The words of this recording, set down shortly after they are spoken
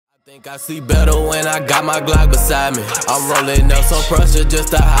Think I see better when I got my Glock beside me. I'm rolling up some pressure just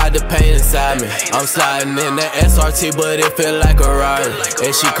to hide the pain inside me. I'm sliding in the SRT, but it feel like a ride.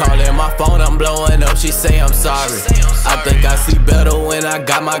 And she calling my phone, I'm blowing up, she say I'm sorry. I think I see better when I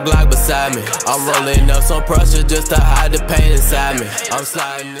got my Glock beside me. I'm rolling up some pressure just to hide the pain inside me. I'm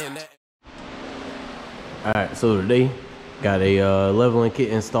sliding in that. Alright, so today got a leveling kit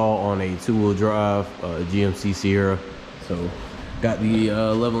installed on a two-wheel drive GMC Sierra. So got the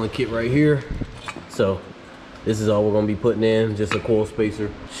leveling kit right here. So this is all we're gonna be putting in, just a coil spacer.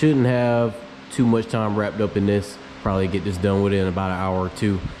 Shouldn't have too much time wrapped up in this. Probably get this done within about an hour or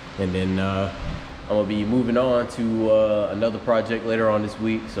two. And then I'm gonna be moving on to another project later on this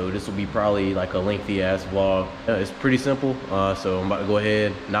week. So this will be probably like a lengthy ass vlog. It's pretty simple. So I'm about to go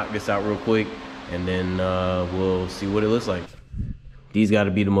ahead, knock this out real quick, and then we'll see what it looks like. These gotta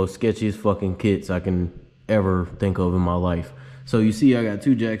be the most sketchiest fucking kits I can ever think of in my life. So you see I got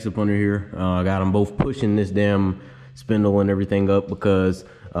two jacks up under here. I got them both pushing this damn spindle and everything up because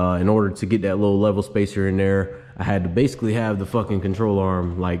in order to get that little level spacer in there, I had to basically have the fucking control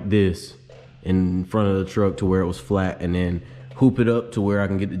arm like this in front of the truck to where it was flat, and then hoop it up to where I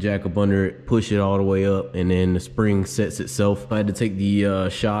can get the jack up under it, push it all the way up, and then the spring sets itself. I had to take the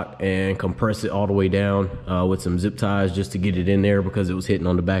shock and compress it all the way down with some zip ties just to get it in there because it was hitting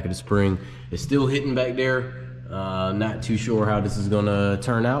on the back of the spring. It's still hitting back there. Not too sure how this is gonna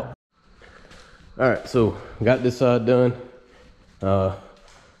turn out. All right, so got this side done.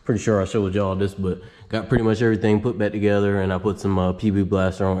 Pretty sure I showed y'all this, but got pretty much everything put back together, and I put some PB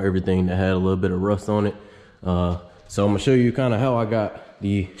blaster on everything that had a little bit of rust on it. So I'm gonna show you kind of how I got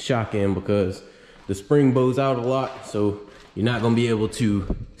the shock in, because the spring bows out a lot, so you're not gonna be able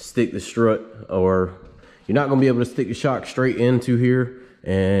to stick the strut, or you're not gonna be able to stick the shock straight into here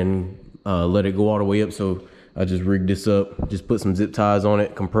and let it go all the way up. So I just rigged this up, just put some zip ties on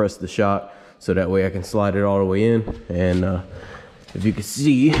it, compress the shock, so that way I can slide it all the way in. And if you can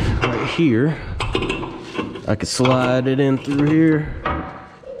see right here, I can slide it in through here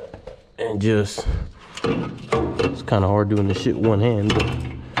and just, it's kind of hard doing this shit one hand, but,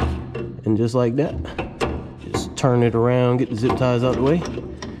 and just like that, just turn it around, get the zip ties out the way,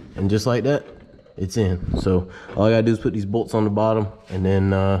 and just like that, it's in. So all I gotta do is put these bolts on the bottom, and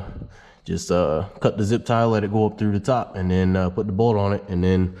then just cut the zip tie, let it go up through the top, and then put the bolt on it. And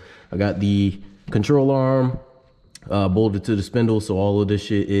then I got the control arm bolted to the spindle, so all of this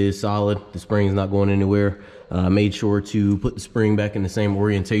shit is solid. The spring's not going anywhere. I made sure to put the spring back in the same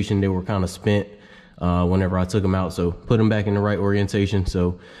orientation. They were kind of spent whenever I took them out, so put them back in the right orientation.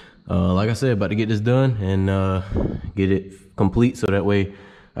 So like I said, about to get this done and get it complete, so that way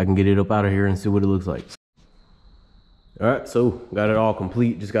I can get it up out of here and see what it looks like. All right, so got it all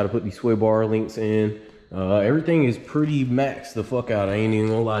complete. Just got to put these sway bar links in. Everything is pretty maxed the fuck out. I ain't even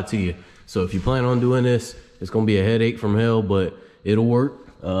gonna lie to you. So if you plan on doing this, it's gonna be a headache from hell, but it'll work.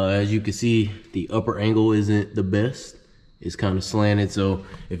 As you can see, the upper angle isn't the best. It's kind of slanted. So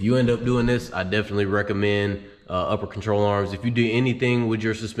if you end up doing this, I definitely recommend upper control arms. If you do anything with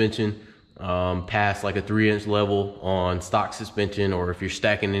your suspension past like a 3-inch level on stock suspension, or if you're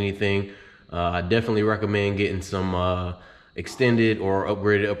stacking anything, I definitely recommend getting some extended or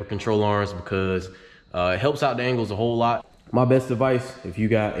upgraded upper control arms, because it helps out the angles a whole lot. My best advice, if you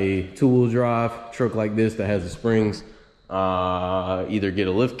got a two-wheel drive truck like this that has the springs, either get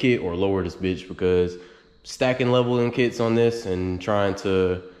a lift kit or lower this bitch, because stacking leveling kits on this and trying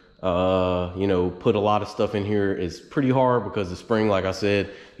to you know, put a lot of stuff in here is pretty hard, because the spring, like I said,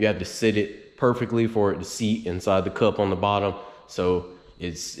 you have to sit it perfectly for it to seat inside the cup on the bottom. So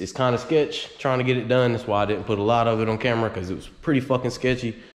it's kind of sketch trying to get it done. That's why I didn't put a lot of it on camera, because it was pretty fucking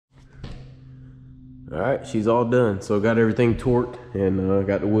sketchy. All right, she's all done. So got everything torqued and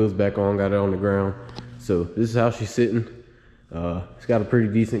got the wheels back on, got it on the ground. So this is how she's sitting. It's got a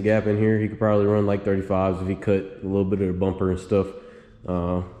pretty decent gap in here. He could probably run like 35s if he cut a little bit of the bumper and stuff.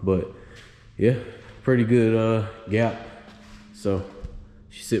 But yeah, pretty good gap. So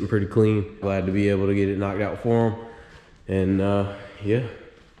she's sitting pretty clean. Glad to be able to get it knocked out for him. And yeah,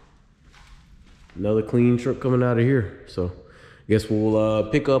 another clean truck coming out of here. So I guess we'll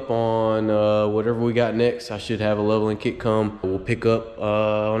pick up on whatever we got next. I should have a leveling kit come. We'll pick up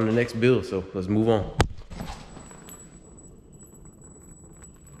on the next build. So let's move on.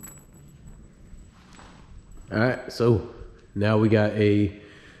 All right, so now we got a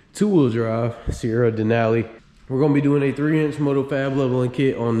two-wheel drive Sierra Denali. We're gonna be doing a 3-inch Motofab leveling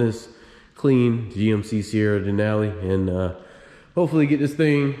kit on this clean GMC Sierra Denali, and hopefully get this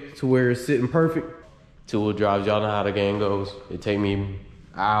thing to where it's sitting perfect. Two-wheel drives, y'all know how the game goes. It take me an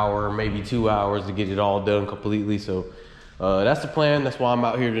hour, maybe 2 hours to get it all done completely. So that's the plan. That's why I'm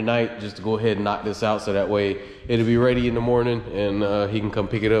out here tonight, just to go ahead and knock this out, so that way it'll be ready in the morning and he can come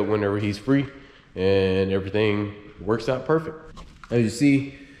pick it up whenever he's free, and everything works out perfect. As you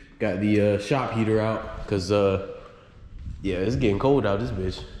see, got the shop heater out because yeah, it's getting cold out this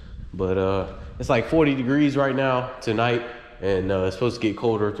bitch, but it's like 40 degrees right now tonight, and it's supposed to get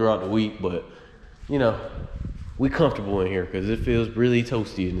colder throughout the week, but you know, we comfortable in here because it feels really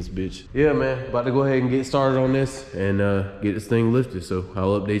toasty in this bitch. Yeah, man, about to go ahead and get started on this and get this thing lifted. So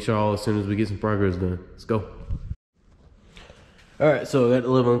I'll update y'all as soon as we get some progress done. Let's go. All right, so I got the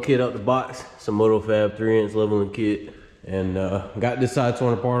leveling kit out the box, some MotoFab 3-inch leveling kit, and got this side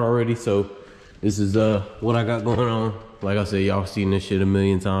torn apart already. So this is what I got going on. Like I said, y'all seen this shit a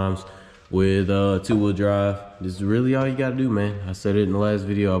million times with two-wheel drive. This is really all you gotta do, man. I said it in the last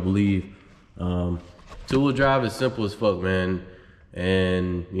video, I believe. Two-wheel drive is simple as fuck, man.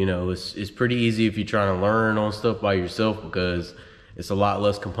 And you know, it's pretty easy if you're trying to learn on stuff by yourself, because it's a lot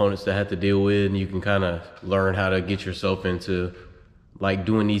less components to have to deal with, and you can kind of learn how to get yourself into like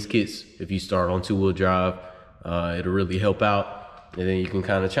doing these kits. If you start on two-wheel drive, it'll really help out, and then you can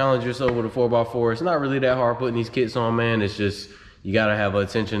kind of challenge yourself with a 4x4. It's not really that hard putting these kits on, man. It's just you gotta have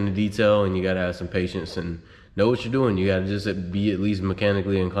attention to detail, and you gotta have some patience and know what you're doing. You gotta just be at least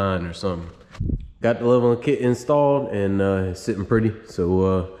mechanically inclined or something. Got the leveling kit installed, and it's sitting pretty.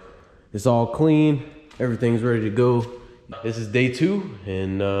 So it's all clean. Everything's ready to go. This is day 2,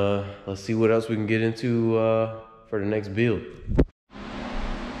 and let's see what else we can get into for the next build.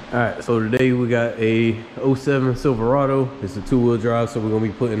 All right, so today we got a 07 Silverado. It's a two-wheel drive, so we're gonna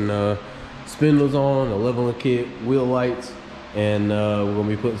be putting spindles on, a leveling kit, wheel lights, and we're gonna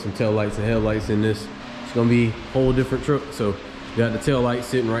be putting some tail lights and headlights in this. It's gonna be a whole different truck. So we got the tail light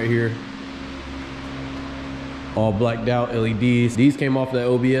sitting right here, all blacked out LEDs. These came off that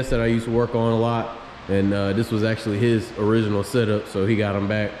OBS that I used to work on a lot, and this was actually his original setup, so he got them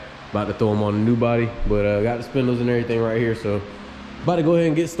back. About to throw them on a new body, but got the spindles and everything right here. So about to go ahead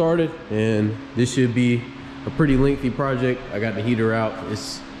and get started, and this should be a pretty lengthy project. I got the heater out.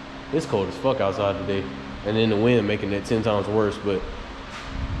 It's cold as fuck outside today, and then the wind making it 10 times worse, but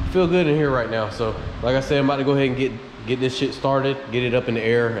feel good in here right now. So like I said, I'm about to go ahead and get this shit started, get it up in the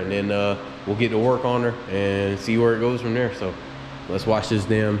air, and then we'll get to work on her and see where it goes from there. So let's watch this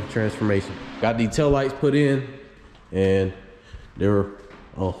damn transformation. Got the tail lights put in, and they're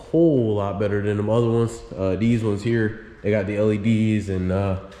a whole lot better than them other ones. These ones here, they got the LEDs, and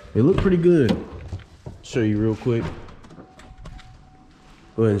they look pretty good. Show you real quick.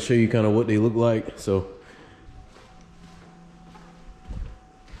 Go ahead and show you kind of what they look like. So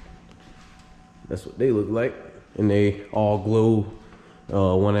that's what they look like, and they all glow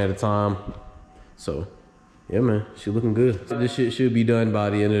one at a time. So yeah, man, she looking good. This shit should be done by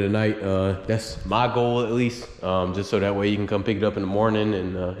the end of the night. That's my goal, at least, just so that way you can come pick it up in the morning,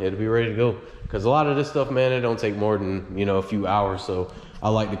 and it'll be ready to go. Because a lot of this stuff, man, it don't take more than, you know, a few hours. So I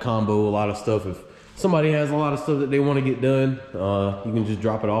like to combo a lot of stuff. If somebody has a lot of stuff that they want to get done, you can just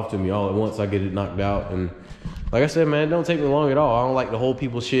drop it off to me all at once. I get it knocked out. And like I said, man, it don't take me long at all. I don't like to hold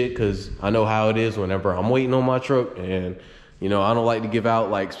people's shit, because I know how it is whenever I'm waiting on my truck. And you know, I don't like to give out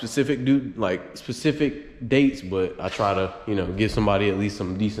like specific dates, but I try to, you know, give somebody at least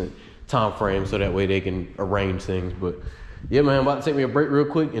some decent time frame, so that way they can arrange things. But yeah, man, I'm about to take me a break real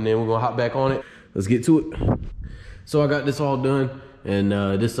quick, and then we're gonna hop back on it. Let's get to it. So I got this all done, and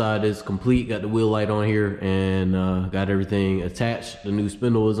this side is complete. Got the wheel light on here, and got everything attached. The new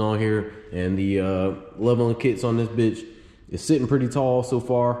spindle is on here, and the leveling kit's on this bitch. It's sitting pretty tall so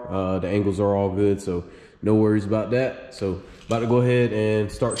far. The angles are all good, so no worries about that. So about to go ahead and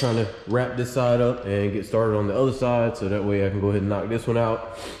start trying to wrap this side up and get started on the other side, so that way I can go ahead and knock this one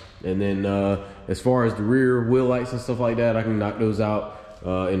out. And then as far as the rear wheel lights and stuff like that, I can knock those out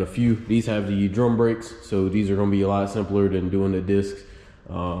in a few. These have the drum brakes, so these are gonna be a lot simpler than doing the discs.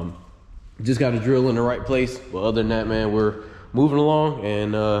 Just got to drill in the right place. But other than that, man, we're moving along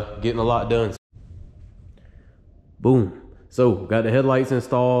and getting a lot done. Boom. So got the headlights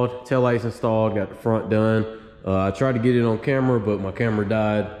installed, tail lights installed, got the front done. I tried to get it on camera, but my camera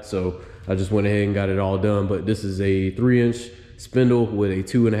died, so I just went ahead and got it all done. But this is a 3-inch spindle with a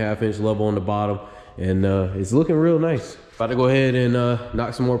 2.5-inch level on the bottom, and it's looking real nice. About to go ahead and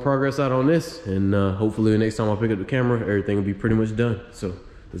knock some more progress out on this, and hopefully the next time I pick up the camera, everything will be pretty much done. So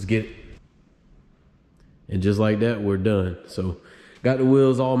let's get it. And just like that, we're done. So got the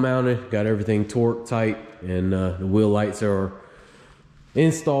wheels all mounted, got everything torqued tight, and the wheel lights are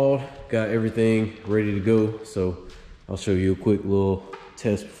installed, got everything ready to go. So I'll show you a quick little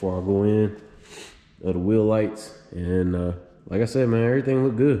test before I go in of the wheel lights. And like I said, man, everything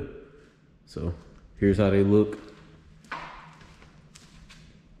looked good. So here's how they look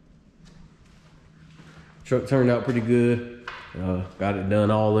truck turned out pretty good. Got it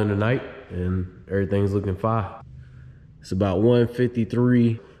done all in the night, and everything's looking fine. It's about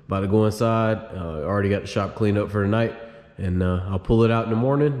 1:53. About to go inside. Already got the shop cleaned up for the night, and I'll pull it out in the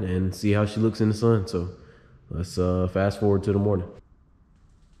morning and see how she looks in the sun. So let's fast forward to the morning.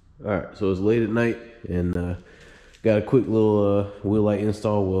 All right, so it's late at night, and got a quick little wheel light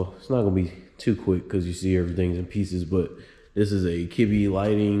install. Well, it's not gonna be too quick because you see everything's in pieces, but this is a KIBBEE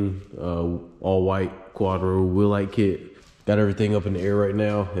lighting, all white quadro wheel light kit. Got everything up in the air right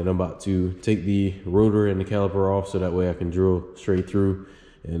now, and I'm about to take the rotor and the caliper off so that way I can drill straight through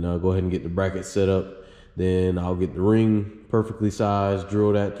and go ahead and get the bracket set up. Then I'll get the ring perfectly sized,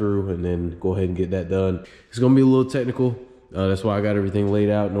 drill that through, and then go ahead and get that done. It's gonna be a little technical. That's why I got everything laid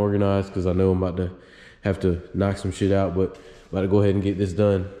out and organized, because I know I'm about to have to knock some shit out, but about to go ahead and get this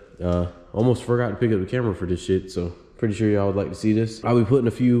done. Almost forgot to pick up the camera for this shit, so pretty sure y'all would like to see this. I'll be putting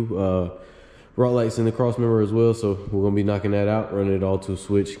a few rod lights in the cross member as well, so we're gonna be knocking that out, running it all to a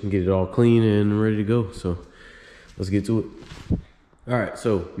switch, and get it all clean and ready to go. So let's get to it. All right,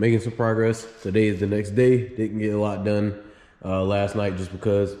 so making some progress. Today is the next day. Didn't get a lot done last night just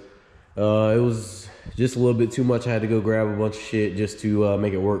because it was just a little bit too much. I had to go grab a bunch of shit just to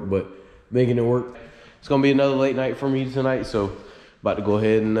make it work, but making it work. It's gonna be another late night for me tonight, so about to go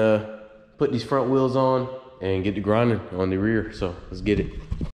ahead and put these front wheels on and get the grinding on the rear. So let's get it.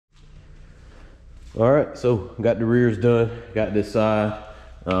 All right, so got the rears done, got this side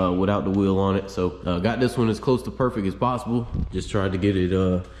without the wheel on it. So got this one as close to perfect as possible. Just tried to get it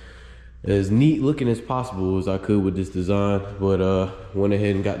as neat looking as possible as I could with this design, but went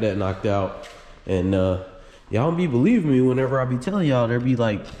ahead and got that knocked out. And y'all don't be believing me whenever I be telling y'all there be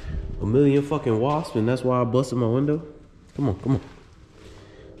like a million fucking wasps, and that's why I busted my window. Come on, come on.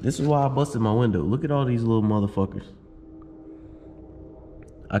 This is why I busted my window. Look at all these little motherfuckers.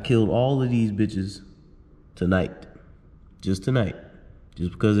 I killed all of these bitches tonight. Just tonight.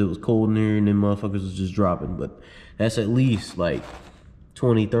 Just because it was cold in there and then motherfuckers was just dropping. But that's at least like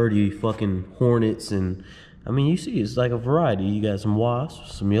 20, 30 fucking hornets. And I mean, you see, it's like a variety. You got some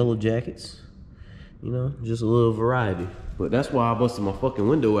wasps, some yellow jackets, you know, just a little variety. But that's why I busted my fucking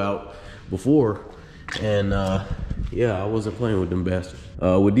window out before. And yeah, I wasn't playing with them bastards.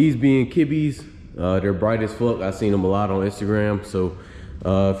 With these being KIBBEEs, they're bright as fuck. I've seen them a lot on Instagram. So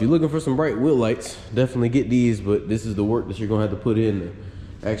if you're looking for some bright wheel lights, definitely get these. But this is the work that you're gonna have to put in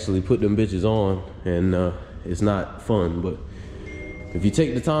to actually put them bitches on, and it's not fun. But if you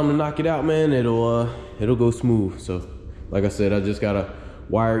take the time to knock it out, man, it'll go smooth. So like I said, I just gotta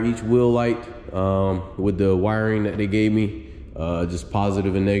wire each wheel light with the wiring that they gave me, just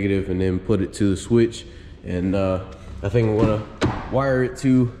positive and negative, and then put it to the switch. And I think I'm gonna wire it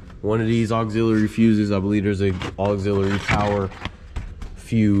to one of these auxiliary fuses. I believe there's a auxiliary power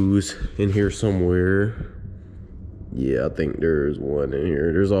fuse in here somewhere. Yeah, I think there's one in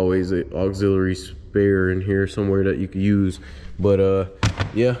here. There's always an auxiliary spare in here somewhere that you could use. But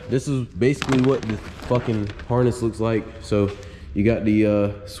yeah, this is basically what the fucking harness looks like. So you got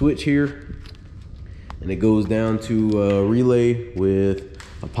the switch here, and it goes down to a relay with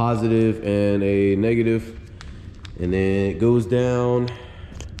a positive and a negative, and then it goes down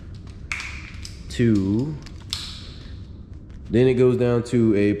to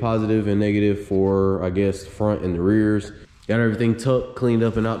a positive and negative for, I guess, front and the rears. Got everything tucked, cleaned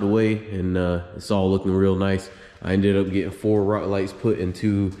up and out the way, and it's all looking real nice. I ended up getting 4 rock lights put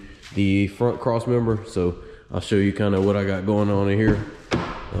into the front cross member, so I'll show you kind of what I got going on in here.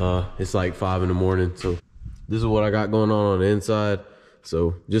 It's like 5 in the morning, so this is what I got going on the inside.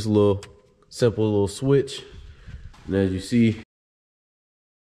 So just a little simple little switch, and as you see,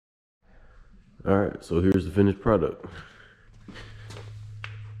 all right, so here's the finished product.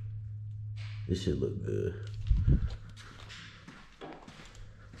 This should look good.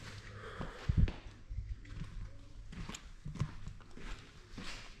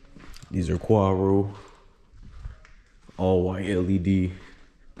 These are Quadro all white LED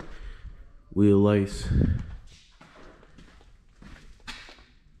wheel lights.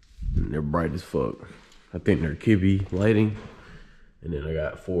 And they're bright as fuck. I think they're KIBBEE lighting. And then I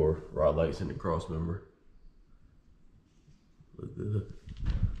got 4 rod lights in the cross member. Look good.